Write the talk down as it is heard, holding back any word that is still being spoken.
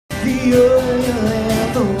the oil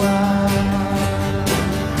and the wine.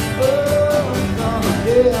 Oh, God,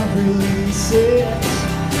 yeah, release it,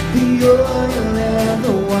 the oil and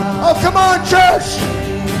the wine. Oh, come on, church.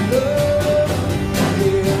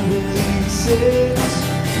 Yeah, release it,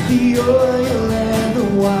 the oil and the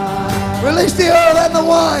wine. Release the oil and the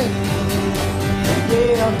wine.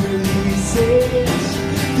 Yeah, release it,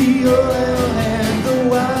 the oil and the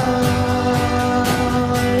wine.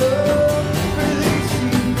 Oh, release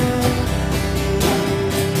it now.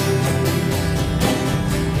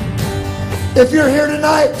 If you're here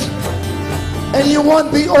tonight and you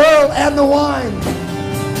want the oil and the wine,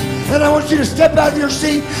 then I want you to step out of your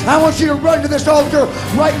seat. I want you to run to this altar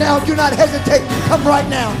right now. Do not hesitate. Come right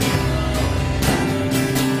now.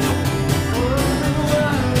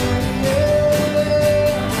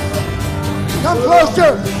 Come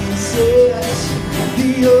closer. Release it,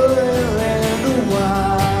 the oil and the wine.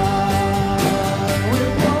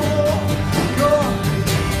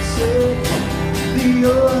 Release it, the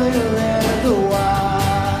oil and the wine.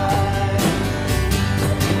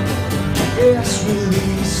 Yes,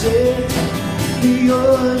 release it, the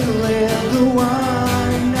oil and the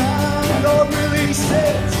wine. Now, Lord, release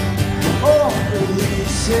it. Oh,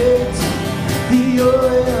 release it, the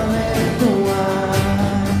oil and the wine.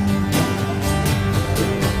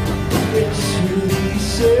 Yes,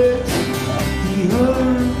 release it, the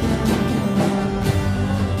oil.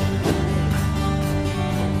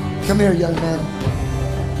 Come here, young man.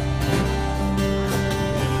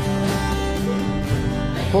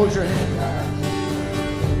 Hold your hand.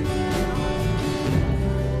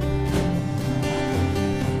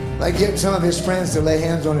 Like get some of his friends to lay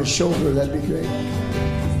hands on his shoulder, that'd be great.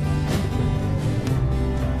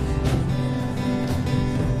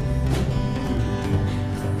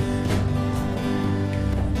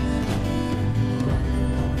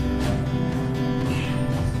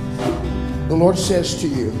 The Lord says to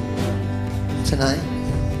you tonight,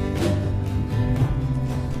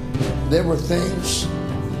 there were things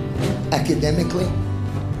academically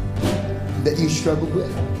that you struggled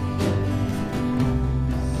with.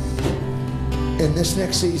 In this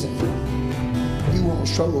next season, you won't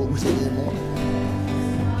struggle with it anymore,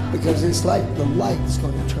 because it's like the light is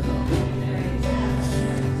going to turn on.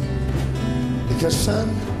 Because son,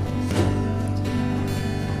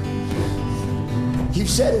 you've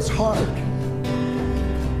said it's hard.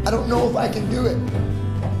 I don't know if I can do it.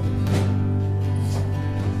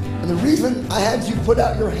 And the reason I had you put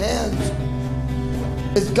out your hands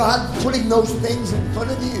is God putting those things in front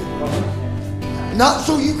of you. Not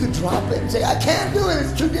so you could drop it and say, I can't do it,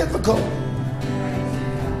 it's too difficult.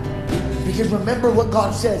 Because remember what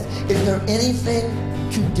God says, is there anything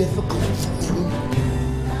too difficult for me?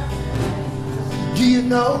 Do you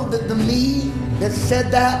know that the me that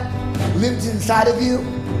said that lives inside of you?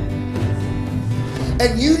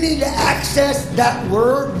 And you need to access that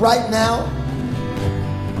word right now.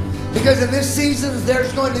 Because in this season,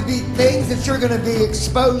 there's going to be things that you're going to be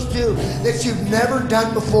exposed to that you've never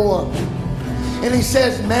done before. And he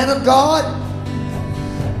says, man of God,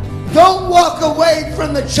 don't walk away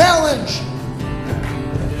from the challenge.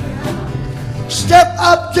 Step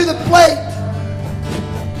up to the plate.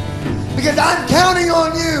 Because I'm counting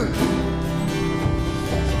on you.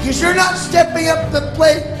 Because you're not stepping up the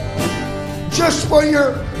plate just for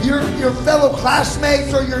your fellow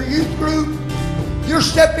classmates or your youth group. You're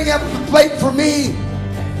stepping up the plate for me.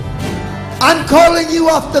 I'm calling you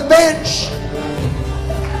off the bench.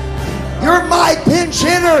 You're my pinch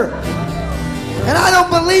hitter. And I don't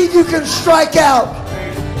believe you can strike out.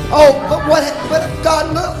 Oh, but what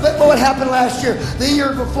happened last year, the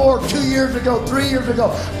year before, 2 years ago, 3 years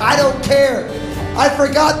ago? I don't care. I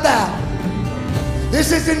forgot that.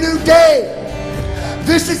 This is a new day.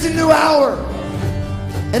 This is a new hour.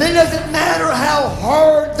 And it doesn't matter how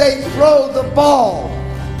hard they throw the ball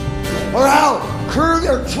or how curved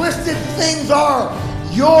or twisted things are.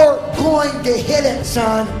 You're going to hit it,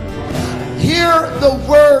 son. Hear the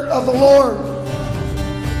word of the Lord.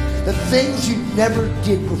 The things you never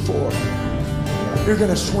did before, you're going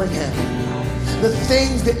to swing at. The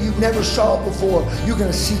things that you never saw before, you're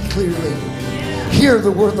going to see clearly. Hear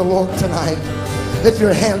the word of the Lord tonight. Lift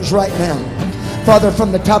your hands right now. Father,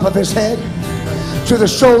 from the top of his head to the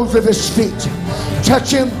soles of his feet,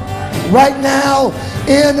 touch him right now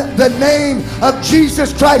in the name of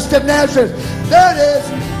Jesus Christ of Nazareth. There it is.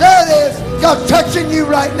 There it is. God's touching you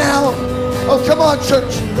right now. Oh, come on,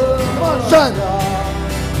 church. Come on, son.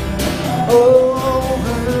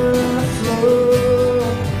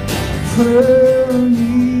 For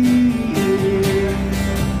me,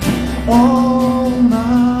 all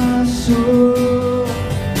my soul,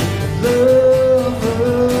 love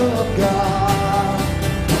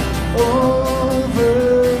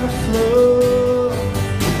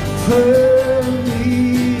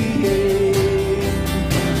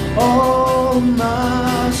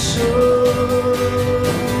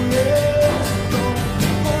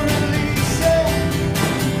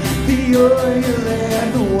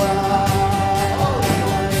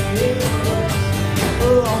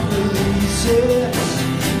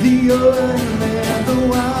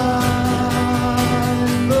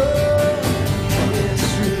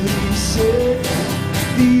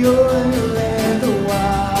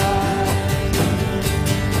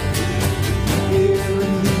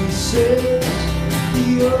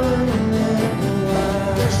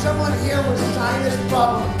sinus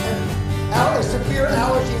problem and a severe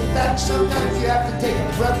allergy. In fact, sometimes you have to take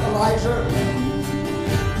a breathalyzer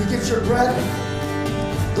to get your breath.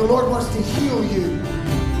 The Lord wants to heal you.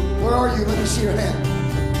 Where are you? Let me see your hand.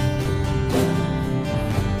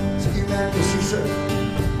 So you man, yes, you sir.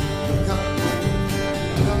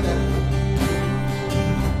 Come then.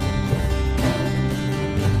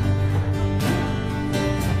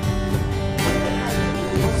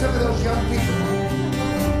 Some of those young people.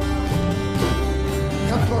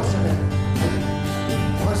 Come closer then.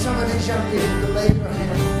 I want some of these young people to lay your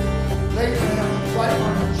hand right on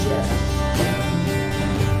your chest.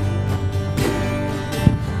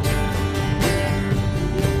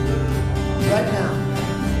 Right now,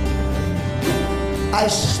 I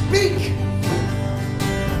speak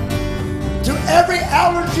to every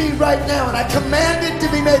allergy right now, and I command it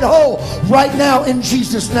to be made whole right now in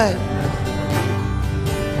Jesus' name.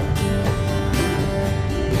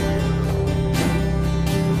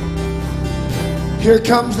 Here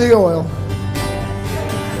comes the oil.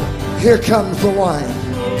 Here comes the wine.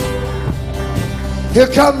 Here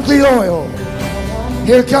comes the oil.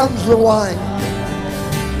 Here comes the wine.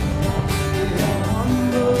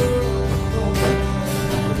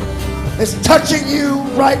 It's touching you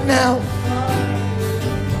right now.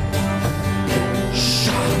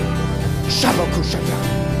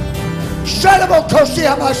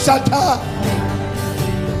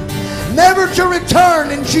 Never to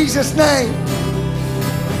return in Jesus' name.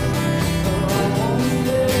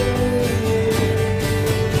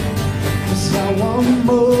 I want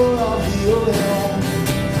more of the oil.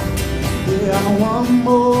 Yeah, I want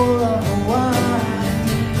more of the wine.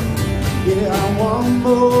 Yeah, I want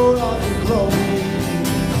more of the glory.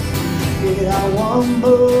 Yeah, I want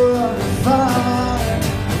more of the fire.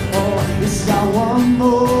 Oh, yes, I want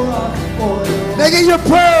more of the oil. Make it your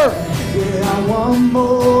prayer. Yeah, I want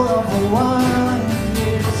more of the wine.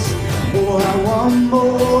 Yes. Oh, I want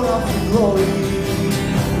more of the glory.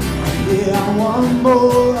 Yeah, I want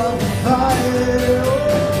more of the fire. Oh,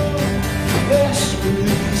 yes,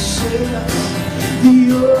 release it. The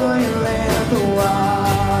oil and the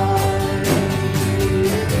wine.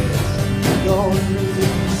 Don't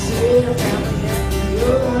release it. Family and the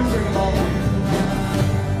oil and the wine.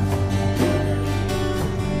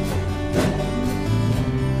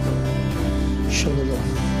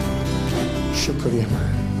 Shukriya.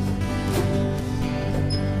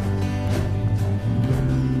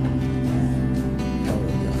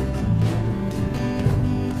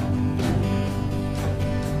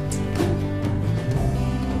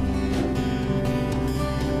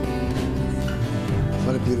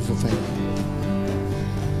 What a beautiful thing.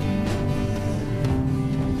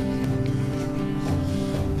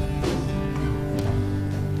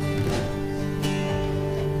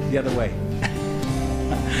 The other way.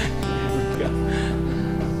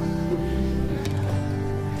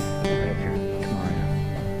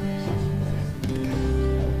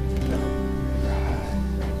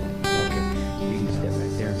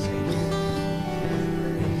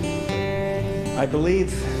 I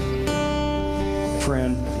believe,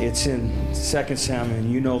 friend, it's in 2 Samuel,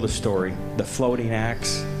 and you know the story, the floating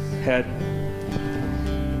axe head.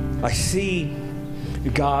 I see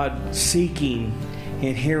God seeking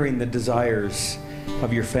and hearing the desires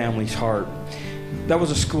of your family's heart. That was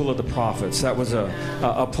a school of the prophets. That was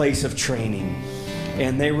a place of training.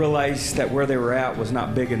 And they realized that where they were at was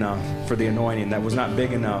not big enough for the anointing. That was not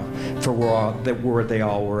big enough for where they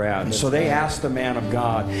all were at. And so they asked the man of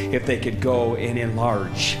God if they could go and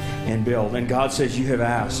enlarge and build. And God says, you have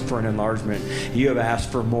asked for an enlargement. You have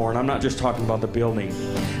asked for more. And I'm not just talking about the building,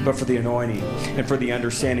 but for the anointing and for the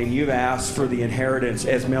understanding. You've asked for the inheritance,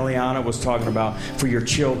 as Meliana was talking about, for your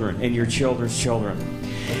children and your children's children.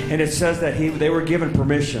 And it says that they were given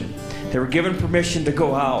permission. They were given permission to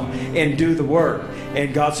go out and do the work.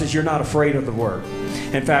 And God says, you're not afraid of the work.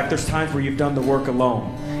 In fact, there's times where you've done the work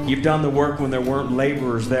alone. You've done the work when there weren't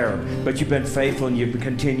laborers there, but you've been faithful and you've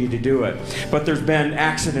continued to do it. But there's been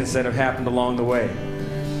accidents that have happened along the way.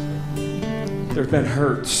 There's been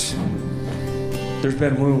hurts. There's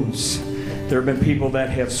been wounds. There have been people that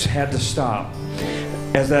have had to stop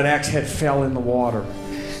as that axe head fell in the water.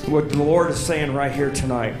 What the Lord is saying right here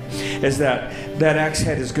tonight is that that axe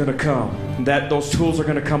head is going to come. That those tools are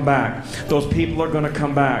going to come back. Those people are going to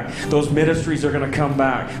come back. Those ministries are going to come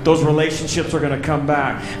back. Those relationships are going to come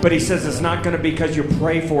back. But he says it's not going to be because you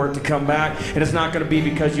pray for it to come back. And it's not going to be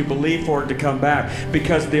because you believe for it to come back.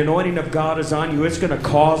 Because the anointing of God is on you. It's going to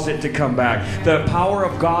cause it to come back. The power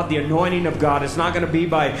of God, the anointing of God, it's not going to be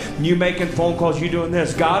by you making phone calls, you doing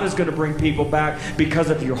this. God is going to bring people back because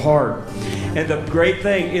of your heart. And the great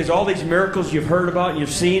thing is all these miracles you've heard about and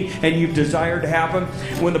you've seen and you've desired to happen,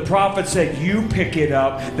 when the prophet said you pick it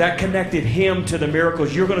up, that connected him to the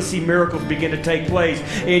miracles. You're going to see miracles begin to take place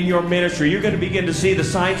in your ministry. You're going to begin to see the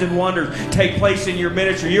signs and wonders take place in your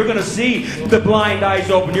ministry. You're going to see the blind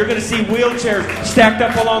eyes open. You're going to see wheelchairs stacked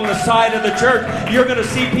up along the side of the church. You're going to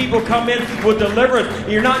see people come in with deliverance.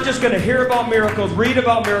 You're not just going to hear about miracles, read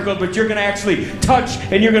about miracles, but you're going to actually touch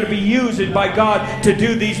and you're going to be used by God to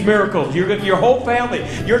do these miracles. Your whole family,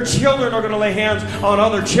 your children are going to lay hands on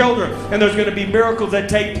other children, and there's going to be miracles that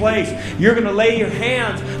take place. You're going to lay your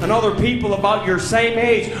hands on other people about your same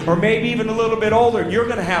age or maybe even a little bit older, and you're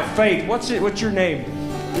going to have faith. What's your name?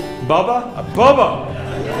 Bubba?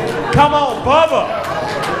 Bubba. Come on, Bubba.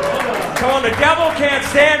 Come on, the devil can't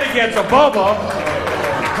stand against a Bubba.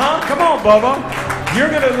 Huh? Come on, Bubba. You're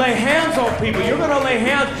going to lay hands on people. You're going to lay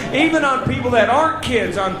hands even on people that aren't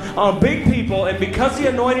kids, on big people. And because the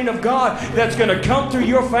anointing of God that's going to come through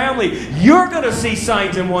your family, you're going to see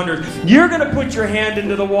signs and wonders. You're going to put your hand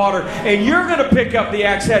into the water, and you're going to pick up the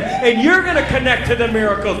axe head, and you're going to connect to the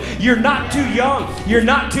miracles. You're not too young. You're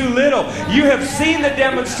not too little. You have seen the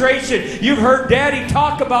demonstration. You've heard Daddy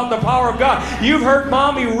talk about the power of God. You've heard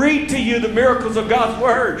Mommy read to you the miracles of God's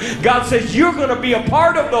Word. God says you're going to be a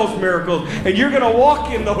part of those miracles, and you're going to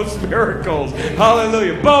walk in those miracles.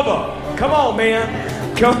 Hallelujah. Bubba, come on, man.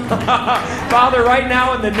 Come. Father, right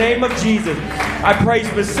now in the name of Jesus, I pray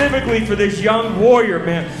specifically for this young warrior,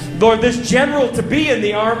 man. Lord, this general to be in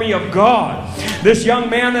the army of God. This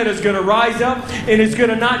young man that is going to rise up and is going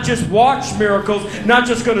to not just watch miracles, not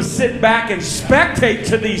just going to sit back and spectate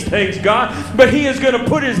to these things, God, but he is going to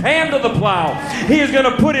put his hand to the plow. He is going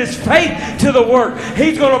to put his faith to the work.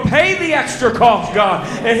 He's going to pay the extra cost, God,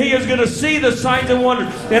 and he is going to see the signs and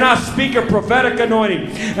wonders. And I speak a prophetic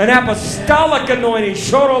anointing, an apostolic anointing,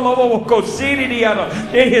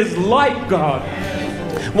 in his life, God.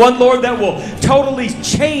 One, Lord, that will totally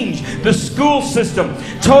change the school system,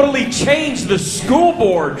 totally change the school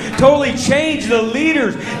board, totally change the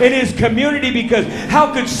leaders in his community, because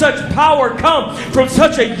how could such power come from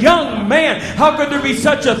such a young man? How could there be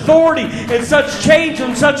such authority and such change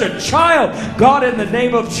from such a child? God, in the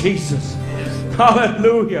name of Jesus.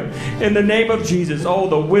 Hallelujah. In the name of Jesus. Oh,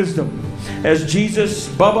 the wisdom. As Jesus,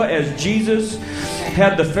 Bubba, as Jesus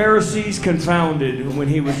had the Pharisees confounded when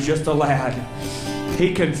he was just a lad.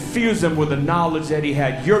 He confused them with the knowledge that he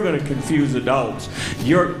had. You're going to confuse adults.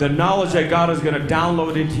 The knowledge that God is going to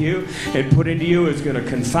download into you and put into you is going to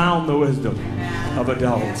confound the wisdom of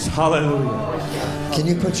adults. Hallelujah. Can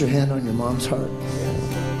you put your hand on your mom's heart?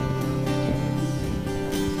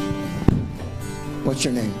 What's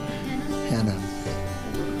your name? Hannah.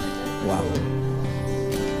 Wow.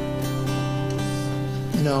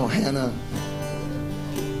 You know, Hannah,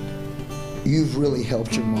 you've really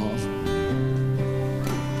helped your mom.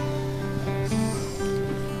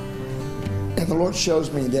 And the Lord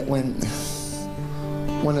shows me that when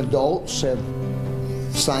adults have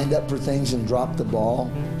signed up for things and dropped the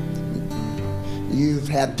ball, you've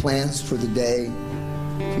had plans for the day,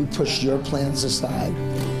 you pushed your plans aside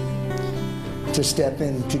to step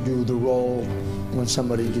in to do the role when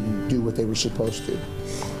somebody didn't do what they were supposed to.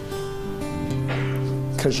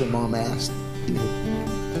 Because your mom asked you.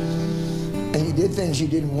 And you did things you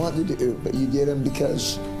didn't want to do, but you did them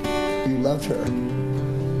because you loved her.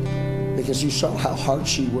 Because you saw how hard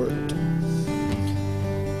she worked.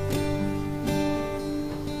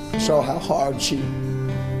 You saw how hard she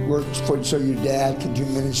worked so your dad could do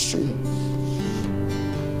ministry.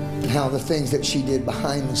 And how the things that she did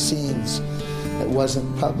behind the scenes that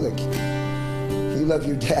wasn't public. You love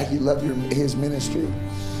your dad, you love his ministry.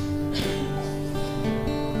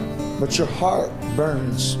 But your heart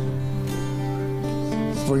burns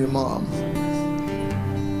for your mom.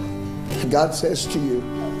 And God says to you,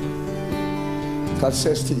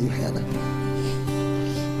 Hannah,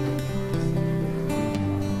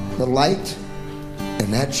 the light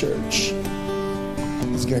in that church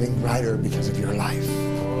is getting brighter because of your life.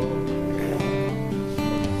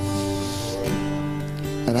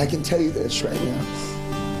 And I can tell you this right now.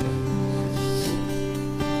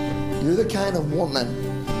 You're the kind of woman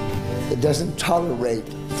that doesn't tolerate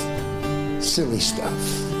silly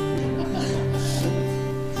stuff.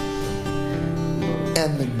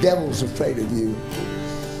 And the devil's afraid of you.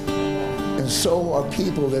 And so are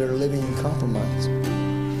people that are living in compromise.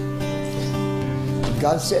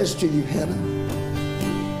 God says to you, Hannah,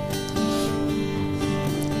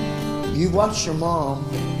 you've watched your mom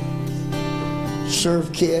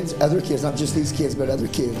serve kids, other kids, not just these kids, but other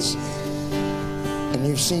kids. And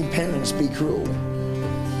you've seen parents be cruel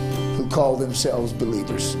who call themselves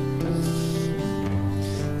believers.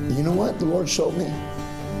 You know what the Lord showed me?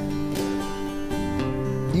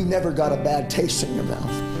 You never got a bad taste in your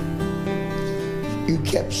mouth. You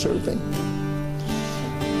kept serving.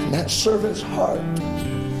 And that servant's heart,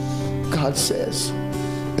 God says,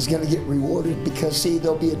 is going to get rewarded, because see,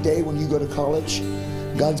 there'll be a day when you go to college,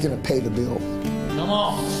 God's going to pay the bill. Come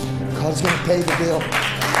on. God's going to pay the bill.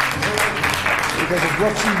 Because of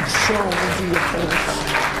what you've shown into your parents.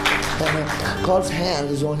 And God's hand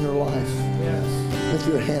is on your life. With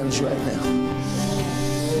your hands right now.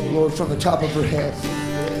 Lord, from the top of her head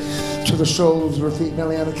to the soles of her feet.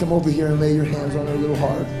 Meliana, come over here and lay your hands on her little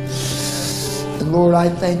heart. And Lord, I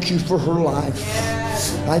thank you for her life.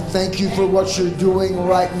 I thank you for what you're doing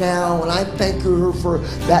right now. And I thank you for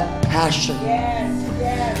that passion.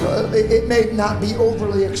 It may not be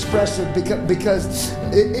overly expressive because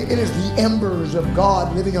it is the embers of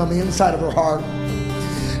God living on the inside of her heart.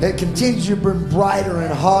 It continues to burn brighter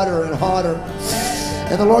and hotter and hotter.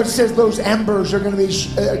 And the Lord says those embers are going to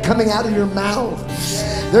be coming out of your mouth.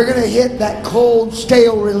 They're going to hit that cold,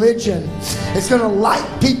 stale religion. It's going to light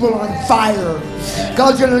people on fire.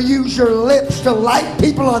 God's going to use your lips to light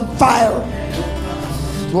people on fire.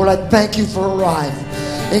 Lord, I thank you for her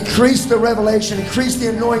life. Increase the revelation. Increase the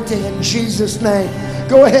anointing in Jesus' name.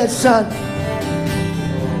 Go ahead, son.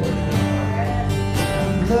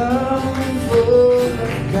 Love for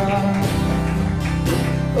God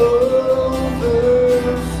over